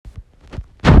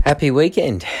Happy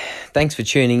weekend. Thanks for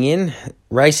tuning in.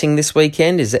 Racing this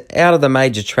weekend is out of the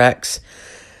major tracks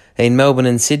in Melbourne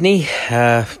and Sydney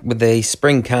with the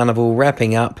Spring Carnival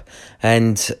wrapping up,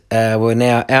 and we're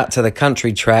now out to the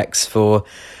country tracks for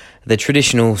the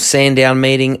traditional Sandown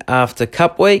meeting after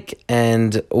Cup Week,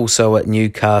 and also at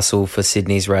Newcastle for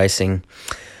Sydney's racing.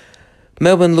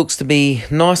 Melbourne looks to be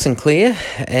nice and clear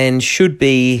and should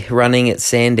be running at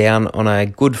Sandown on a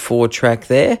good 4 track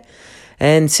there.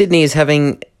 And Sydney is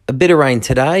having a bit of rain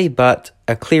today, but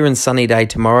a clear and sunny day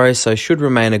tomorrow, so should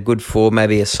remain a good 4,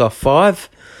 maybe a soft 5.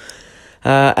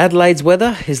 Adelaide's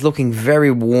weather is looking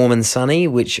very warm and sunny,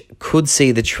 which could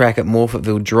see the track at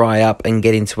Morphettville dry up and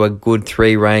get into a good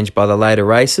 3 range by the later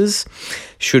races.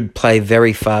 Should play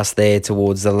very fast there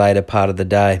towards the later part of the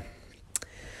day.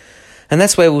 And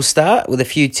that's where we'll start with a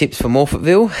few tips for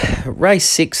Morphettville. Race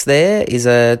 6 there is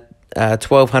a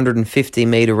 1,250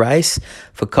 metre race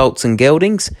for colts and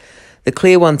geldings. The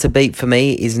clear one to beat for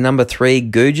me is number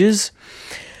 3, Googes.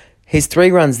 His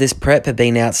 3 runs this prep have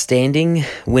been outstanding,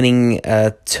 winning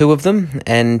 2 of them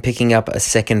and picking up a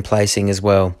second placing as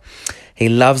well. He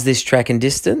loves this track and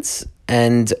distance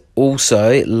and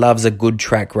also loves a good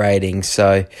track rating,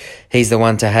 so he's the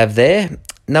one to have there.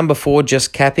 Number 4,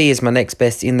 Just Cappy, is my next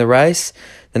best in the race.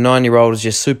 The 9-year-old is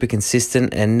just super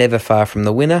consistent and never far from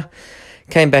the winner.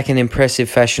 Came back in impressive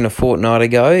fashion a fortnight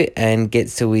ago and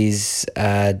gets to his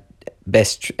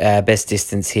best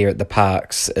distance here at the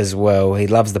Parks as well. He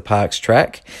loves the Parks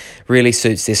track. Really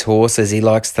suits this horse as he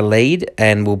likes to lead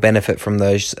and will benefit from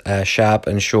those sharp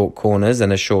and short corners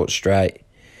and a short straight.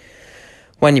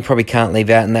 One you probably can't leave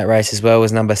out in that race as well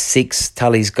is number 6,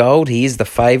 Tully's Gold. He is the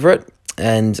favourite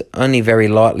and only very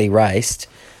lightly raced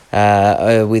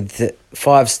with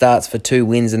 5 starts for 2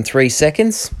 wins and 3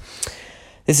 seconds.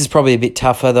 This is probably a bit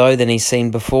tougher, though, than he's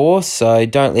seen before, so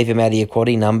don't leave him out of your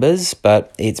quaddie numbers,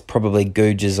 but it's probably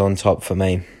Googes on top for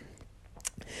me.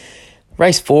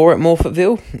 Race 4 at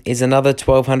Morphettville is another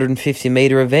 1,250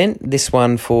 metre event, this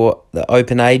one for the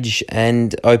open age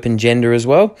and open gender as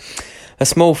well. A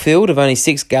small field of only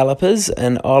 6 gallopers,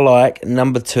 and I like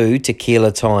number 2,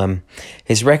 Tequila Time.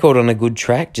 His record on a good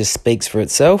track just speaks for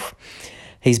itself.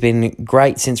 He's been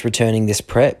great since returning this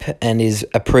prep and is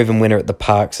a proven winner at the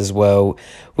Parks as well.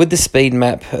 With the speed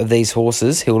map of these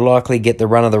horses, he'll likely get the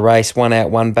run of the race, 1 out,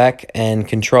 1 back, and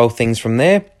control things from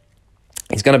there.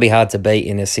 He's going to be hard to beat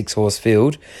in a 6-horse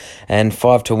field, and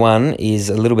 5-1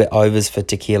 is a little bit overs for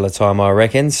Tequila Time, I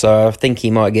reckon, so I think he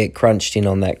might get crunched in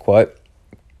on that quote.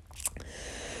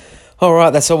 All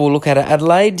right, that's all we'll look at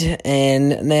Adelaide,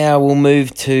 and now we'll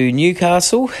move to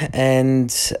Newcastle,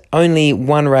 and only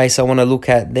one race I want to look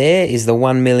at there is the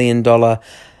 $1 million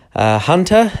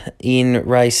Hunter in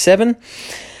race 7.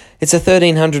 It's a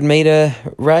 1,300 metre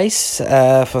race for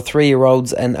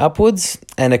 3-year-olds and upwards,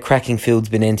 and a cracking field's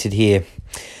been entered here.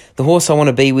 The horse I want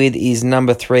to be with is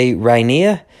number 3,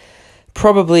 Rainier.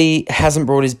 Probably hasn't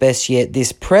brought his best yet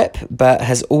this prep, but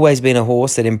has always been a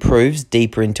horse that improves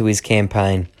deeper into his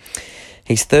campaign.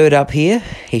 He's 3rd up here.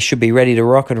 He should be ready to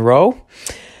rock and roll.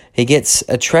 He gets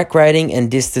a track rating and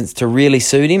distance to really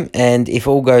suit him, and if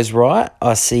all goes right,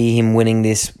 I see him winning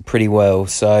this pretty well.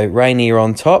 So Rainier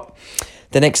on top.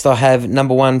 The next I have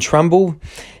number 1, Trumbull.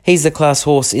 He's the class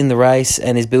horse in the race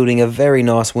and is building a very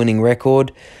nice winning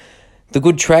record. The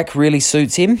good track really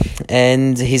suits him,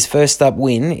 and his first up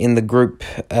win in the Group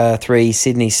 3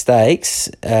 Sydney Stakes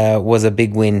was a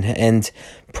big win, and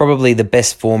probably the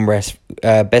best form reference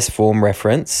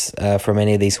from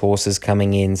any of these horses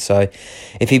coming in. So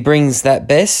if he brings that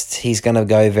best, he's going to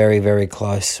go very, very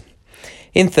close.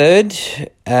 In 3rd,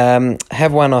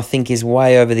 have one I think is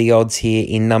way over the odds here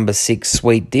in number 6,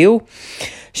 Sweet Deal.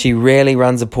 She rarely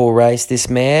runs a poor race, this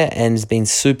mare, and has been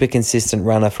super consistent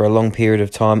runner for a long period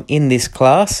of time in this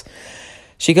class.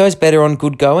 She goes better on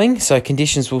good going, so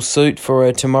conditions will suit for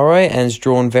her tomorrow, and is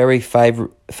drawn very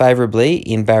favourably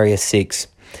in barrier 6.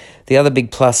 The other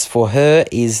big plus for her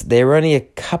is there are only a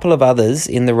couple of others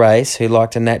in the race who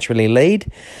like to naturally lead,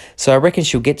 so I reckon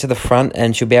she'll get to the front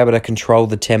and she'll be able to control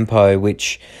the tempo,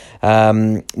 which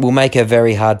will make her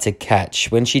very hard to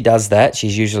catch. When she does that,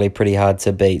 she's usually pretty hard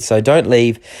to beat, so don't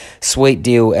leave Sweet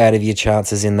Deal out of your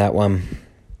chances in that one.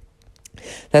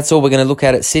 That's all we're going to look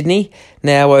at Sydney.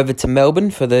 Now over to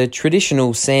Melbourne for the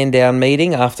traditional Sandown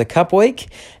meeting after Cup Week,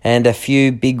 and a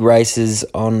few big races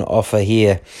on offer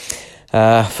here.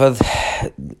 For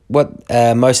what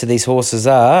most of these horses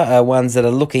are ones that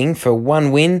are looking for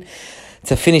one win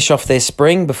to finish off their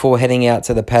spring before heading out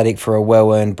to the paddock for a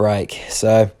well-earned break.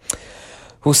 So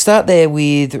we'll start there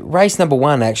with race number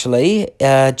 1, actually.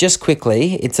 Just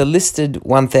quickly, it's a listed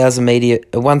 1,000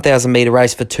 metre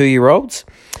race for 2-year-olds.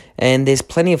 and there's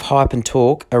plenty of hype and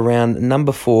talk around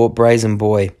number 4, Brazen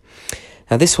Boy.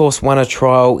 Now, this horse won a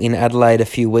trial in Adelaide a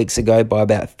few weeks ago by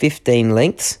about 15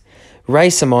 lengths,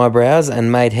 raised some eyebrows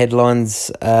and made headlines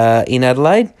in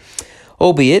Adelaide,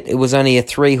 albeit it was only a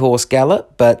 3-horse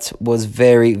gallop, but was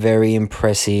very, very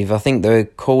impressive. I think the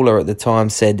caller at the time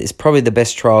said it's probably the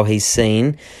best trial he's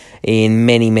seen in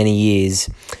many, many years.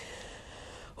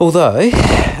 Although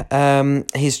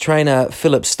his trainer,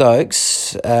 Philip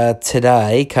Stokes,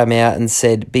 today came out and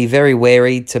said be very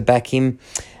wary to back him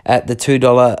at the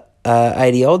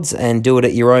 $2.80 odds and do it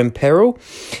at your own peril.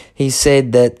 He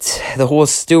said that the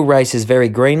horse still races very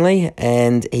greenly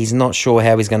and he's not sure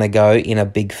how he's going to go in a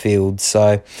big field.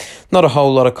 So not a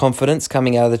whole lot of confidence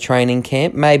coming out of the training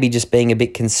camp, maybe just being a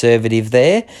bit conservative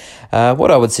there. What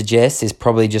I would suggest is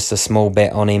probably just a small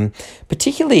bet on him,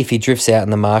 particularly if he drifts out in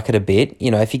the market a bit.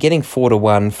 You know, if you're getting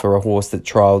 4-1 for a horse that's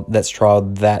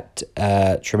trialled that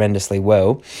tremendously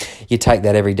well, you take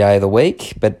that every day of the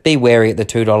week. But be wary at the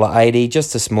 $2.80,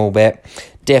 just a small bet.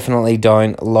 Definitely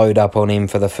don't load up on him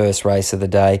for the first race of the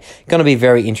day. Going to be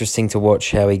very interesting to watch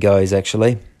how he goes,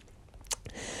 actually.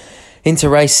 Into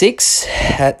race 6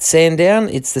 at Sandown.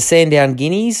 It's the Sandown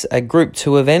Guineas, a Group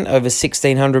 2 event over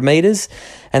 1,600 metres.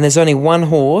 And there's only one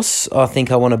horse I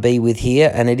think I want to be with here,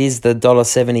 and it is the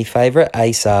 $1.70 favourite,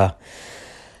 Asar.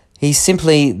 He's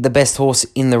simply the best horse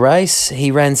in the race. He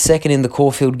ran second in the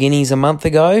Caulfield Guineas a month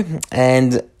ago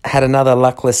and had another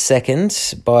luckless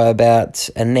second by about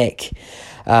a neck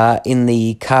in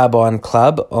the Carbine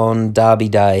Club on Derby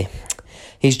Day.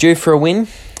 He's due for a win.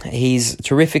 He's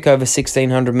terrific over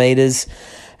 1,600 metres,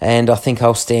 and I think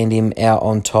I'll stand him out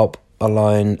on top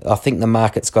alone. I think the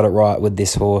market's got it right with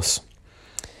this horse.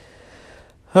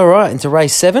 All right, into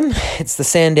race 7. It's the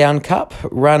Sandown Cup,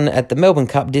 run at the Melbourne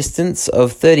Cup distance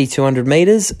of 3,200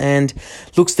 metres, and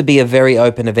looks to be a very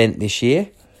open event this year.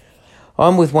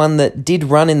 I'm with one that did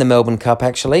run in the Melbourne Cup,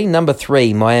 actually, number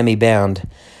 3, Miami Bound.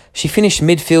 She finished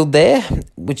midfield there,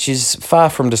 which is far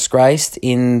from disgraced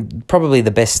in probably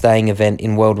the best staying event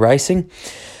in world racing.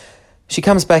 She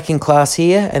comes back in class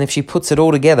here, and if she puts it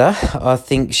all together, I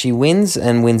think she wins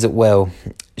and wins it well.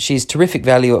 She's terrific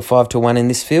value at 5-1 in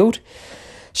this field.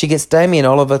 She gets Damien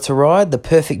Oliver to ride, the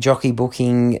perfect jockey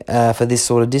booking for this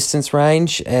sort of distance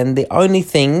range, and the only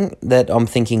thing that I'm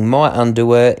thinking might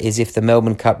undo her is if the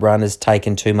Melbourne Cup run has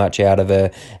taken too much out of her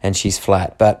and she's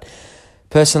flat. But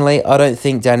personally, I don't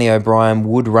think Danny O'Brien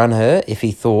would run her if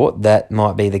he thought that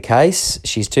might be the case.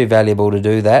 She's too valuable to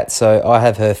do that, so I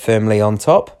have her firmly on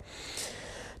top.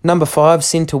 Number 5,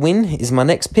 Sin to Win, is my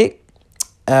next pick.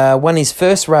 Won his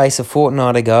first race a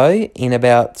fortnight ago in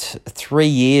about 3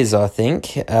 years, I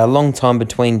think. A long time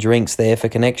between drinks there for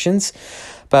connections.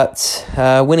 But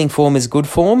winning form is good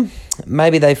form.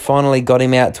 Maybe they finally got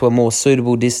him out to a more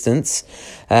suitable distance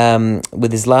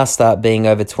with his last start being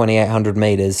over 2,800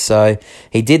 metres. So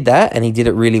he did that and he did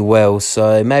it really well.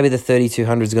 So maybe the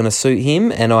 3,200 is going to suit him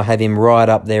and I have him right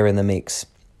up there in the mix.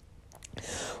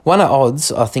 One of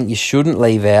odds I think you shouldn't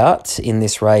leave out in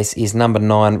this race is number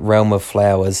 9, Realm of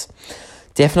Flowers.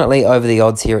 Definitely over the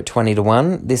odds here at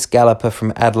 20-1. This galloper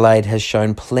from Adelaide has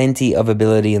shown plenty of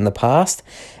ability in the past,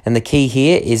 and the key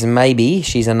here is maybe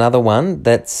she's another one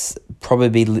that's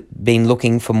probably been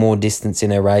looking for more distance in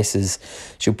her races.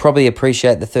 She'll probably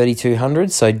appreciate the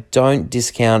 3,200, so don't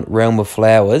discount Realm of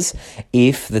Flowers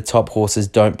if the top horses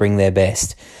don't bring their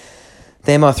best.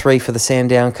 They're my 3 for the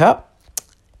Sandown Cup.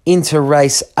 Into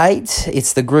race 8,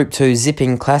 it's the Group 2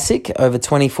 Zipping Classic over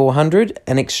 2,400,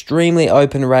 an extremely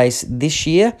open race this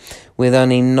year with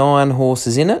only 9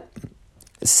 horses in it.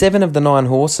 7 of the 9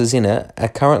 horses in it are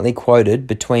currently quoted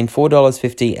between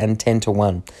 $4.50 and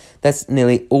 10-1. That's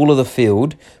nearly all of the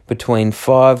field between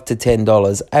 $5 to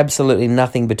 $10. Absolutely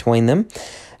nothing between them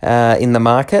in the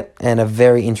market, and a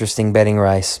very interesting betting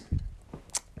race.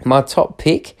 My top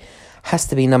pick has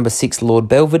to be number 6, Lord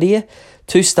Belvedere.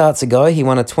 2 starts ago, he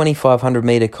won a 2,500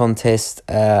 metre contest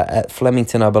at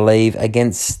Flemington, I believe,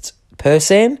 against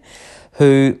Persan,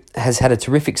 who has had a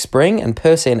terrific spring, and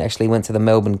Persan actually went to the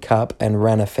Melbourne Cup and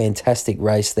ran a fantastic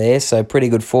race there, so pretty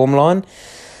good form line.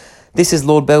 This is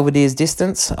Lord Belvedere's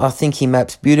distance. I think he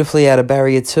maps beautifully out of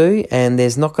barrier 2, and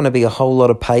there's not going to be a whole lot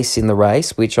of pace in the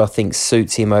race, which I think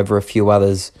suits him over a few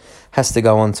others. Has to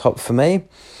go on top for me.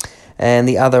 And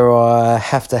the other I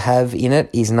have to have in it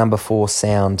is number 4,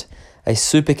 Sound. A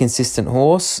super consistent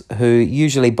horse who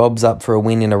usually bobs up for a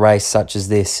win in a race such as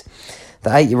this. The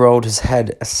 8-year-old has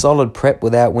had a solid prep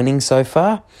without winning so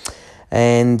far,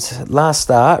 and last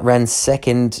start ran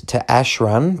second to Ash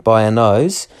Run by a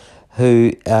nose,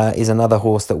 who is another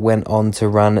horse that went on to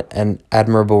run an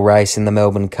admirable race in the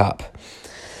Melbourne Cup.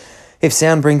 If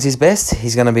sound brings his best,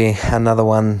 he's going to be another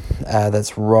one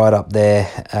that's right up there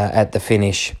at the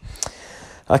finish.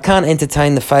 I can't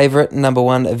entertain the favourite, number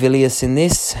 1, Avilius, in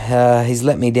this. He's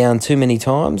let me down too many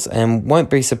times and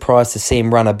won't be surprised to see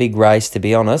him run a big race, to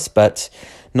be honest, but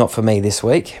not for me this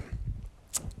week.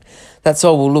 That's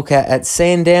all we'll look at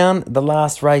Sandown. The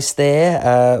last race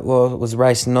there, it was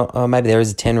race 9, maybe there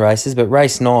is 10 races, but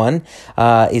race 9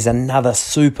 is another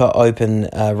super open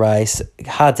race.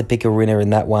 Hard to pick a winner in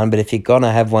that one, but if you're going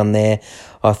to have one there,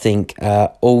 I think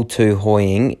All Too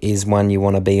Hoying is one you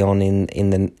want to be on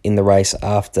in the race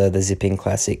after the Zipping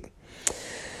Classic.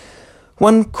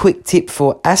 One quick tip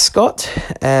for Ascot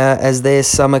as their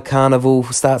summer carnival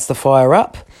starts to fire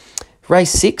up.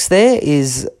 Race 6 there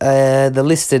is the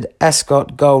listed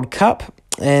Ascot Gold Cup,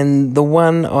 and the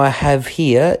one I have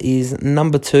here is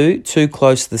number 2, Too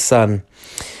Close to the Sun.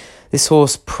 This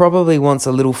horse probably wants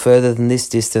a little further than this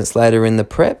distance later in the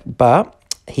prep, but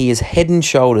he is head and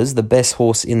shoulders the best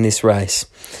horse in this race.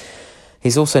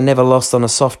 He's also never lost on a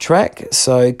soft track,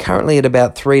 so currently at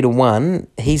about 3-1,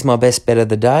 he's my best bet of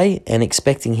the day, and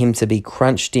expecting him to be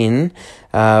crunched in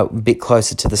a bit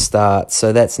closer to the start.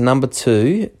 So that's number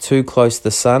 2, Too Close to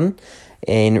the Sun,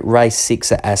 in race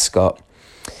 6 at Ascot.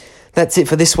 That's it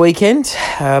for this weekend.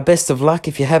 Best of luck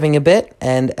if you're having a bet,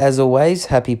 and as always,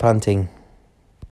 happy punting.